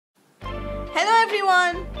Hello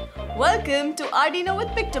everyone! Welcome to Arduino with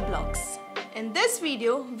PictoBlox. In this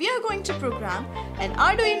video, we are going to program an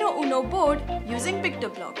Arduino Uno board using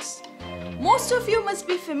PictoBlox. Most of you must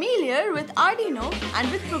be familiar with Arduino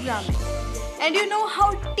and with programming. And you know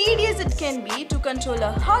how tedious it can be to control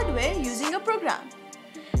a hardware using a program.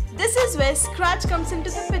 This is where Scratch comes into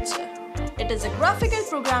the picture. It is a graphical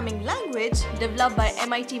programming language developed by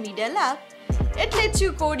MIT Media Lab. It lets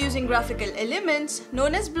you code using graphical elements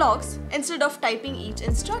known as blocks instead of typing each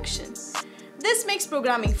instruction. This makes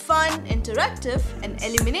programming fun, interactive, and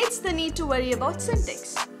eliminates the need to worry about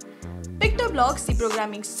syntax. PictoBlox, the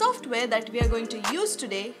programming software that we are going to use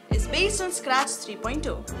today, is based on Scratch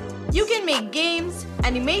 3.0. You can make games,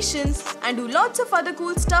 animations, and do lots of other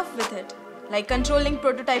cool stuff with it, like controlling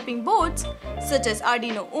prototyping boards such as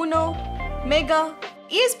Arduino Uno, Mega,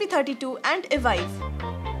 ESP32, and Evive.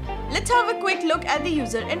 Let's have a quick look at the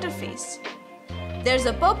user interface. There's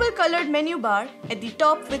a purple colored menu bar at the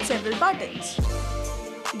top with several buttons.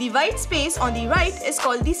 The white space on the right is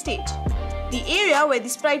called the stage, the area where the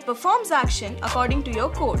sprite performs action according to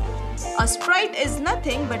your code. A sprite is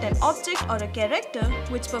nothing but an object or a character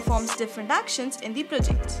which performs different actions in the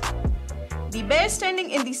project. The bear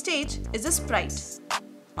standing in the stage is a sprite.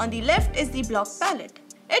 On the left is the block palette.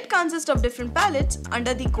 It consists of different palettes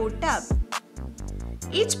under the code tab.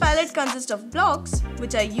 Each palette consists of blocks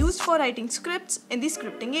which are used for writing scripts in the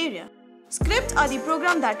scripting area. Scripts are the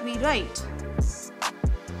program that we write.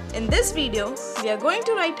 In this video, we are going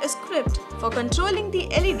to write a script for controlling the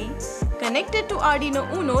LED connected to Arduino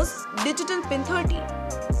Uno's digital pin 30.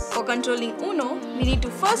 For controlling Uno, we need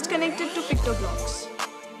to first connect it to PictoBlox.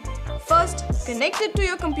 First, connect it to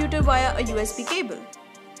your computer via a USB cable.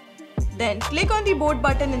 Then click on the board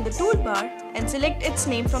button in the toolbar and select its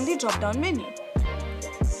name from the drop-down menu.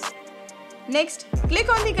 Next, click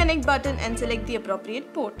on the connect button and select the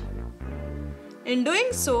appropriate port. In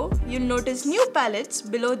doing so, you'll notice new palettes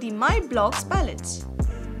below the My Blocks palettes.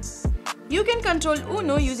 You can control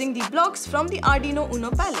Uno using the blocks from the Arduino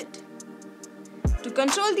Uno palette. To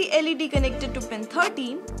control the LED connected to pin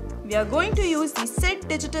 13, we are going to use the Set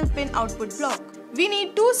Digital Pin Output block. We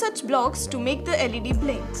need two such blocks to make the LED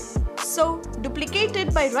blink. So, duplicate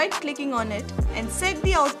it by right-clicking on it and set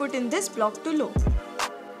the output in this block to low.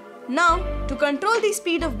 Now, to control the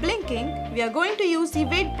speed of blinking, we are going to use the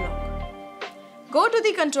wait block. Go to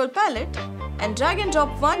the control palette and drag and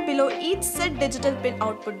drop one below each Set Digital Pin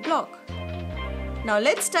Output block. Now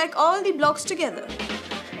let's stack all the blocks together.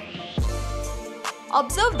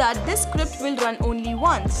 Observe that this script will run only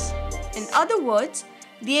once. In other words,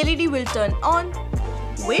 the LED will turn on,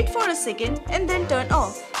 wait for a second, and then turn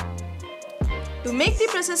off. To make the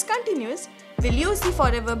process continuous, we'll use the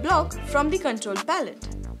forever block from the control palette.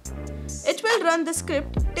 It will run the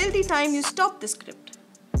script till the time you stop the script.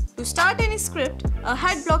 To start any script, a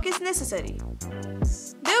head block is necessary.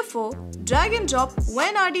 Therefore, drag and drop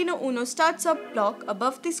when Arduino Uno starts up block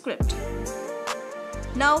above the script.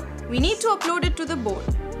 Now, we need to upload it to the board.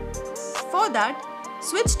 For that,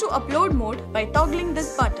 switch to upload mode by toggling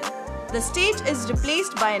this button. The stage is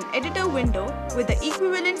replaced by an editor window with the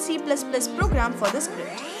equivalent C++ program for the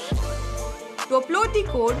script. To upload the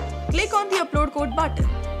code, click on the Upload Code button.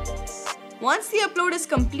 Once the upload is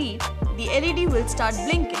complete, the LED will start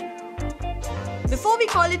blinking. Before we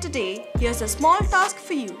call it a day, here's a small task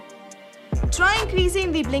for you. Try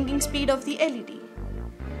increasing the blinking speed of the LED.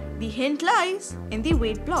 The hint lies in the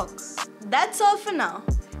wait block. That's all for now.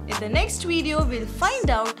 In the next video, we'll find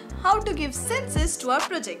out how to give senses to our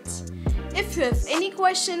projects. If you have any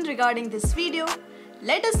question regarding this video,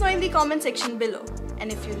 let us know in the comment section below.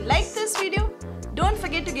 And if you like this video, don't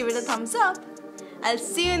forget to give it a thumbs up. I'll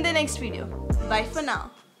see you in the next video. Bye for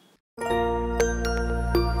now.